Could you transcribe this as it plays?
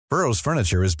Burrow's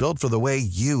furniture is built for the way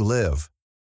you live.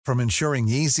 From ensuring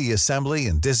easy assembly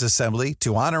and disassembly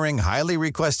to honoring highly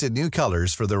requested new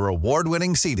colors for their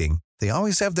award-winning seating, they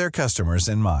always have their customers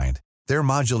in mind. Their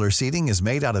modular seating is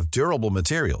made out of durable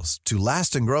materials to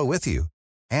last and grow with you.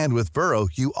 And with Burrow,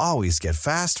 you always get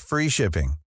fast, free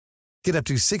shipping. Get up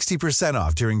to 60%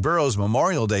 off during Burrow's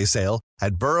Memorial Day sale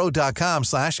at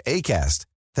burrow.com/ACAST.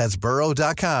 That's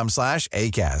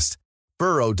burrow.com/ACAST.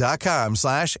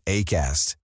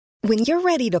 burrow.com/ACAST. When you're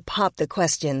ready to pop the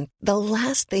question, the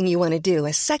last thing you want to do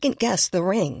is second-guess the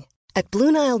ring. At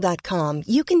BlueNile.com,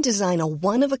 you can design a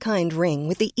one-of-a-kind ring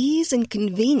with the ease and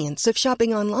convenience of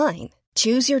shopping online.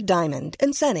 Choose your diamond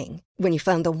and setting. When you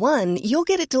find the one, you'll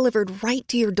get it delivered right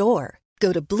to your door.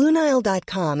 Go to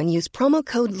BlueNile.com and use promo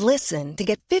code LISTEN to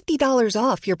get $50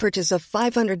 off your purchase of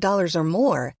 $500 or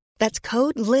more. That's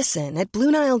code LISTEN at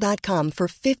BlueNile.com for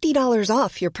 $50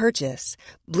 off your purchase.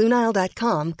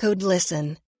 BlueNile.com, code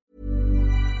LISTEN.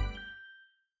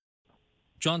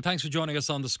 John, thanks for joining us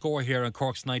on The Score here on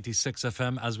Cork's 96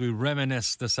 FM as we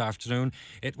reminisce this afternoon.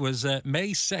 It was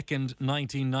May 2nd,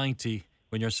 1990,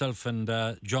 when yourself and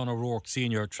John O'Rourke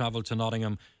Sr. travelled to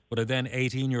Nottingham with a then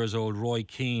 18-years-old Roy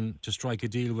Keane to strike a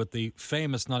deal with the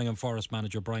famous Nottingham Forest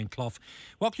manager Brian Clough.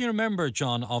 What can you remember,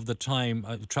 John, of the time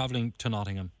travelling to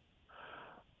Nottingham?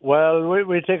 Well,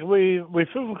 we flew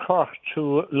from Cork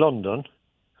to London,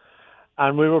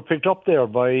 and we were picked up there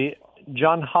by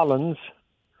John Hollins,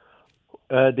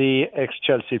 the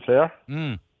ex-Chelsea player,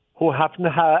 who happened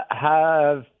to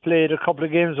have played a couple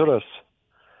of games with us.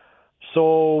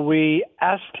 So we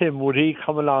asked him, would he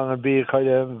come along and be a kind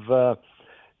of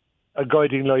a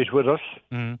guiding light with us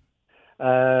to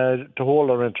hold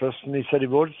our interest, and he said he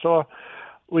would. So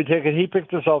we take it. He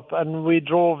picked us up, and we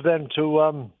drove then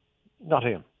to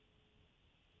Nottingham.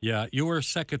 Yeah, you were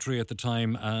secretary at the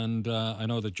time, and I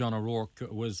know that John O'Rourke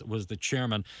was the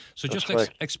chairman. So That's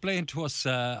just explain to us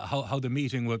how the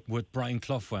meeting with Brian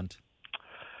Clough went.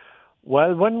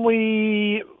 Well, when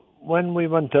we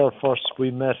went there first, we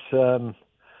met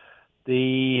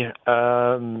the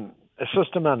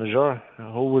assistant manager,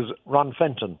 who was Ron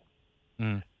Fenton.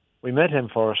 We met him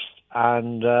first,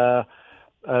 and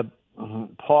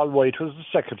Paul White was the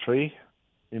secretary.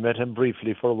 We met him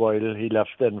briefly for a while. He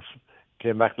left then,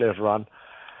 came back later on.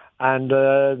 And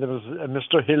there was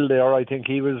Mr. Hill there. I think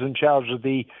he was in charge of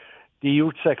the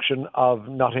youth section of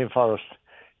Nottingham Forest.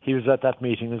 He was at that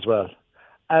meeting as well,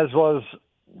 as was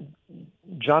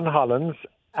John Hollins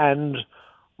and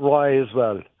Roy as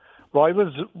well. Roy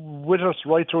was with us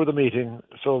right through the meeting,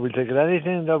 so we take it.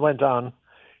 Anything that went on,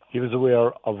 he was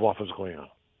aware of what was going on.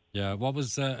 Yeah, what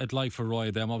was it like for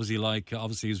Roy then? What was he like?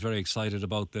 Obviously, he was very excited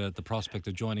about the prospect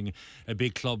of joining a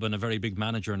big club and a very big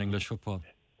manager in English football.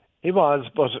 He was,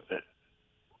 but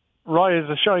Roy is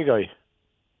a shy guy.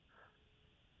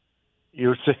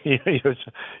 You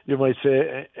might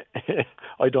say,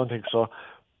 I don't think so.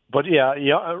 But yeah,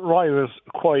 Roy was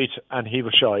quiet and he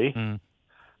was shy.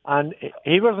 And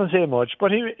he wasn't saying much,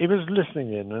 but he was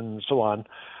listening in and so on.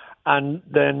 And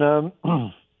then,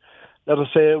 let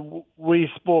us say, we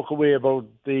spoke away about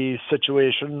the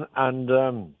situation, and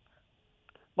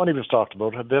money was talked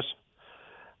about a bit.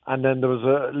 And then there was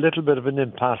a little bit of an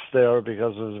impasse there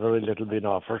because there was very little being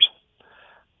offered.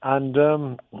 And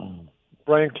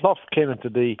Brian Clough came into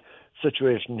the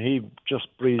situation. He just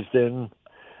breezed in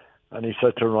and he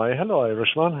said to Roy, "Hello,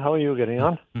 Irishman, how are you getting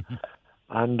on?"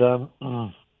 And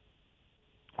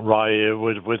Roy,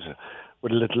 with a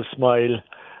little smile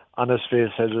on his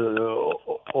face, said,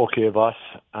 "Okay, boss,"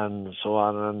 and so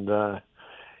on. And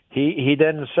he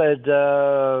then said,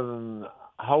 "How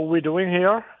are we doing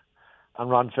here?" And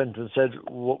Ron Fenton said,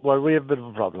 "Well, we have a bit of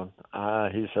a problem."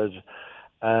 He said,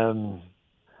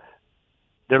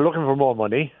 "They're looking for more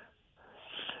money,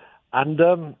 and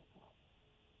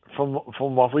from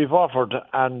what we've offered."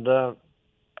 And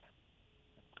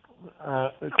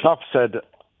Clough said,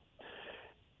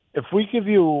 if we give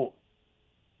you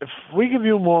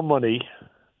more money,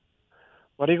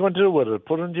 what are you going to do with it?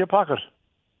 Put it into your pocket?"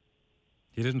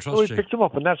 He didn't trust so you. We picked him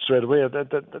up, and that straight away.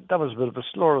 That was a bit of a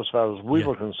slur as far as we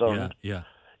were concerned. Yeah.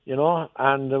 You know,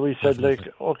 and we said,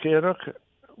 Definitely. okay, look,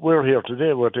 we're here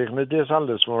today. We're taking a day's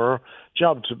holidays from our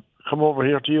job to come over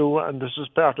here to you, and this is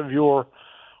part of your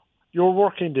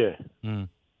working day.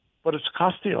 But it's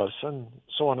costing us, and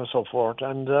so on and so forth.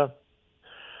 And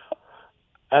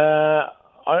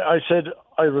I said,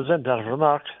 I resent that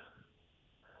remark.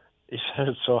 He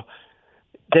said, so.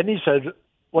 Then he said,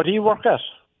 what do you work at?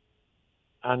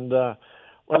 And,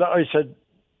 well, I said,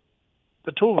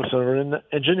 the two of us are in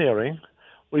engineering.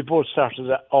 We both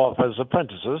started off as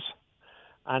apprentices.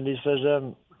 And he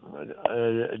said,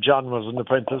 John was an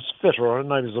apprentice fitter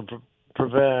and I was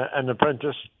an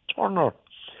apprentice turner.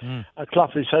 And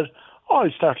Cloughie said, I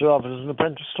started off as an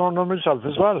apprentice turner myself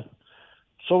as well.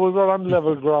 So we were on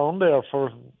level ground there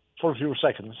for a few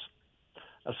seconds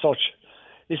as such.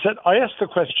 He said, I asked the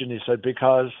question, he said,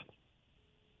 because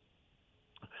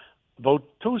about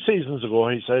 2 seasons ago,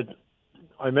 he said,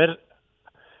 I met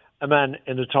a man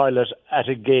in the toilet at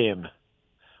a game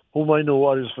whom I know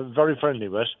I was very friendly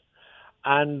with.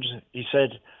 And he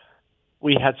said,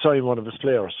 we had signed one of his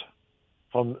players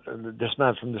from this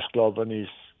man from this club. And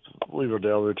we were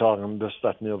there, we were talking this,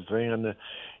 that and the other thing. And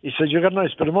he said, you got a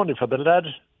nice bit of money for the lad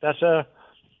that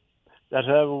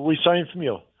we signed from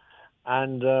you.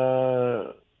 And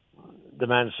the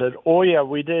man said, oh yeah,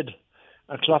 we did.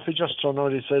 And Cloughie just turned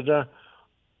out, he said,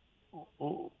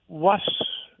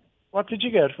 what did you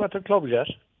get? What did the club get?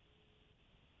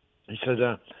 He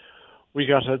said, we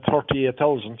got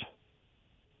 38,000.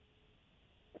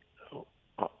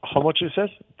 How much, he said?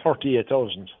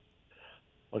 38,000.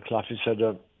 Well, Cloughie said,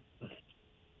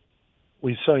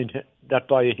 we signed that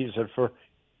by, he said, for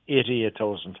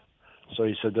 88,000. So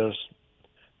he said, there's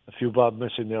a few bob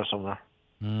missing there somewhere.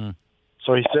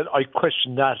 So he said, I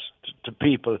question that to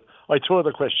people. I throw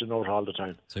the question out all the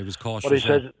time. So he was cautious. But he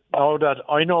said, oh, that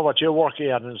I know what you're working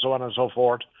at and so on and so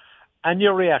forth. And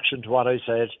your reaction to what I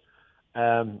said,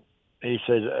 he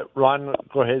said, Ron,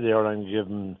 go ahead there and give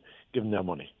them their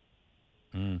money.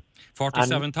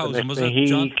 47,000, was it,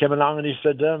 John? He came along and he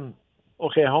said,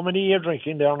 okay, how many are you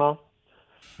drinking there now?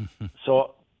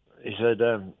 So he said,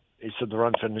 the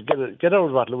Ron friend, get out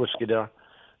a bottle of whiskey there.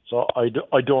 So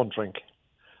I don't drink.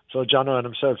 So John Owen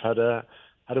himself had a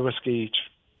whiskey each.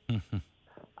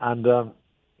 And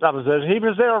that was it. He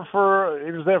was there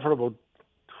for about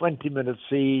 20 minutes.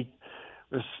 He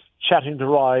was chatting to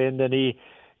Roy, and then he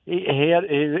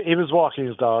was walking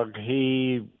his dog.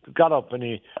 He got up and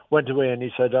he went away, and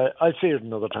he said, I'll see you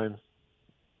another time.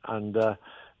 And that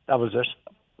was it.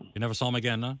 You never saw him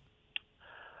again, no?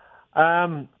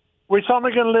 We saw him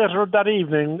again later that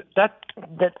evening. That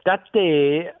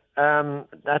day,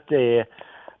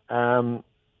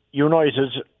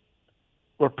 United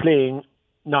were playing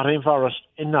Nottingham Forest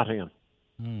in Nottingham.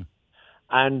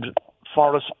 And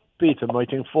Forest beat them, I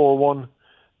think, 4-1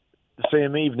 the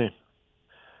same evening.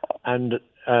 And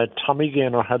Tommy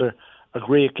Gaynor had a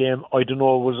great game. I don't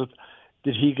know,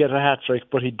 did he get a hat-trick,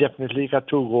 but he definitely got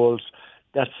 2 goals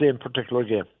that same particular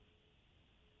game.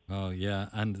 Oh, yeah,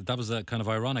 and that was kind of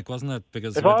ironic, wasn't it?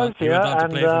 Because he went on to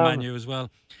play for Man U as well.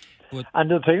 But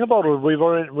and the thing about it, we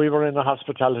were in the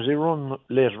hospitality room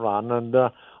later on, and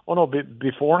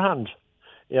beforehand,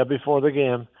 before the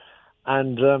game,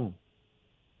 and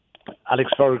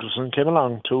Alex Ferguson came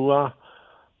along to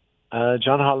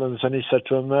John Hollins, and he said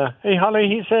to him, "Hey, Holly,"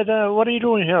 he said, "what are you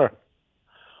doing here?"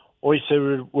 Oh, he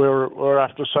said, "We're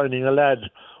after signing a lad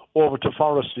over to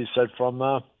Forest," he said, from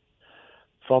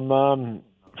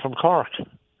Cork.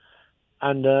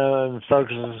 And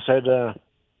Ferguson said,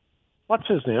 "What's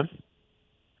his name?"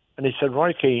 And he said,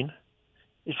 "Roy Keane."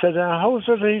 He said, "How is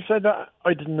it?" He said,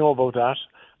 "I didn't know about that.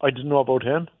 I didn't know about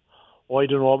him." "Oh, I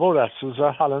didn't know about that," says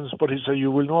Hollins, but he said,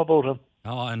 "You will know about him."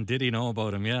 Oh, and did he know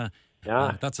about him? Yeah.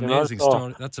 Yeah, that's amazing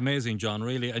story. That's amazing, John.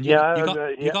 Really, and you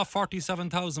got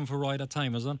 47,000 for Roy that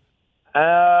time, isn't it?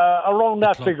 Around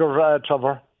that figure,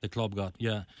 Trevor. The club got,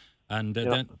 and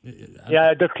then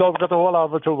the club got the whole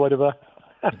of it too, by the way.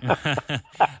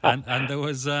 and there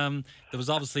was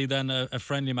obviously then a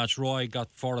friendly match. Roy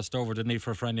got Forest over, didn't he, for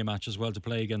a friendly match as well to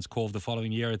play against Cove the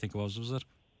following year, I think it was it?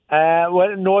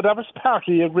 Well, no, that was part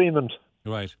of the agreement.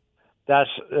 Right. That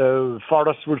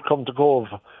Forest would come to Cove,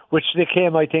 which they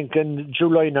came, I think, in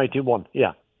July 91.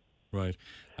 Yeah. Right.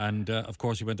 And, of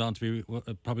course, he went on to be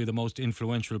probably the most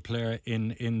influential player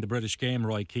in the British game,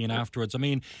 Roy Keane, afterwards. I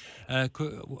mean,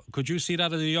 could you see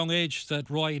that at a young age, that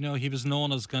Roy, he was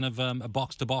known as kind of a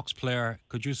box-to-box player?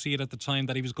 Could you see it at the time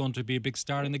that he was going to be a big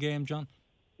star in the game, John?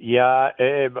 Yeah,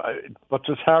 but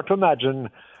it's hard to imagine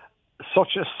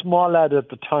such a small lad at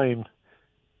the time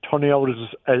turning out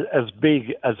as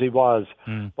big as he was.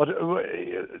 But,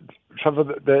 Trevor,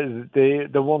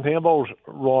 the one thing about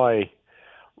Roy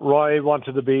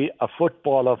wanted to be a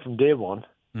footballer from day one,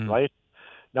 right?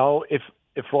 Now, if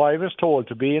Roy was told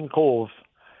to be in Cove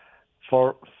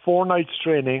for 4 nights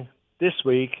training this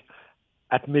week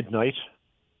at midnight,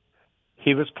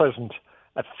 he was present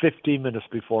at 15 minutes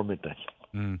before midnight.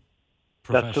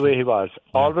 That's the way he was.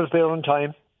 Yeah.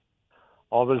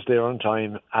 Always there on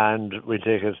time, and we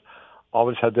take it,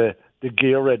 always had the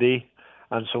gear ready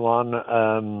and so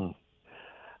on.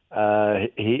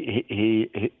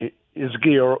 His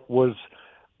gear was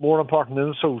more important than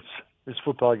the suits, his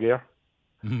football gear.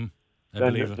 Then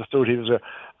the stood he was there.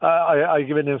 I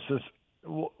give an instance.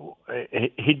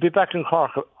 He'd be back in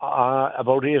Cork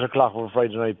about 8 o'clock on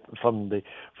Friday night from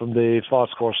the Foss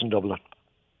course in Dublin.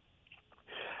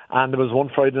 And there was one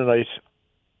Friday night.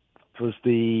 It was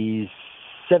the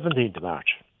 17th of March.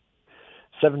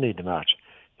 17th of March.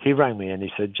 He rang me and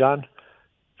he said, John,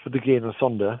 for the game on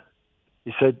Sunday,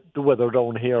 he said, the weather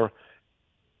down here,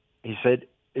 he said,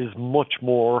 is much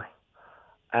more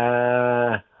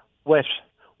wetter,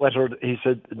 he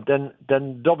said,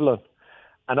 than Dublin.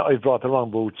 And I brought the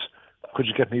wrong boots. Could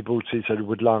you get me boots, he said,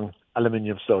 with long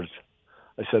aluminium studs?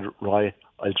 I said, right,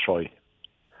 I'll try.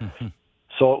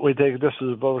 So this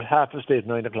was about 8:30,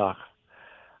 9 o'clock.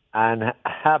 And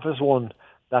 1:30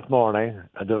 that morning,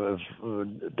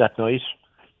 that night,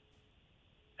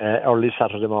 early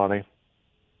Saturday morning,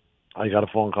 I got a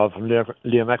phone call from Liam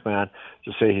McMahon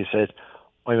to say, he said,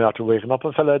 I'm after waking up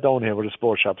a fella down here with a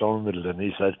sports shop down in Middleton,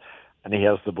 he said, and he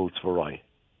has the boots for Rye.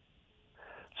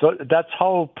 So that's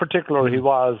how particular he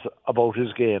was about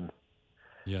his game.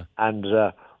 Yeah. And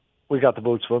we got the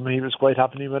boots for him. He was quite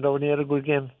happy. He went over and he had a good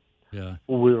game. Yeah.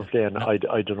 We were playing, I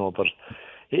don't know, but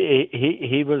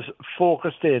he was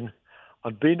focused in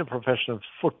on being a professional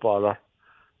footballer,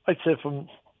 I'd say from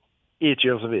 8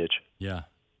 years of age. Yeah.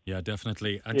 Yeah,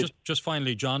 definitely. And just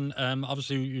finally, John,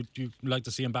 obviously you'd like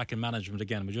to see him back in management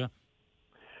again, would you?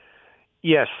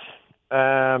 Yes.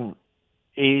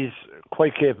 He's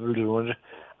quite capable of doing it,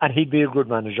 and he'd be a good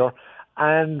manager.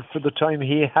 And for the time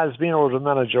he has been out of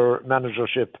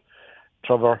managership,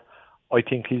 Trevor, I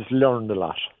think he's learned a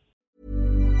lot.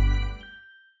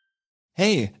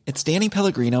 Hey, it's Danny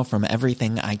Pellegrino from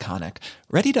Everything Iconic.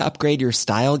 Ready to upgrade your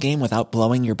style game without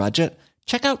blowing your budget?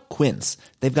 Check out Quince.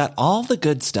 They've got all the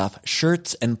good stuff,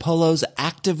 shirts and polos,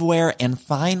 activewear, and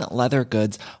fine leather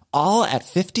goods, all at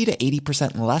 50 to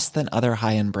 80% less than other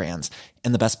high-end brands.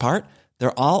 And the best part?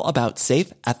 They're all about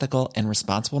safe, ethical, and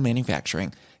responsible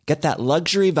manufacturing. Get that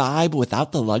luxury vibe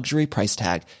without the luxury price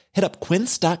tag. Hit up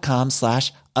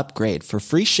quince.com/upgrade for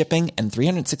free shipping and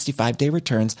 365-day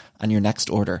returns on your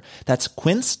next order. That's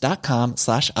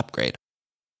quince.com/upgrade.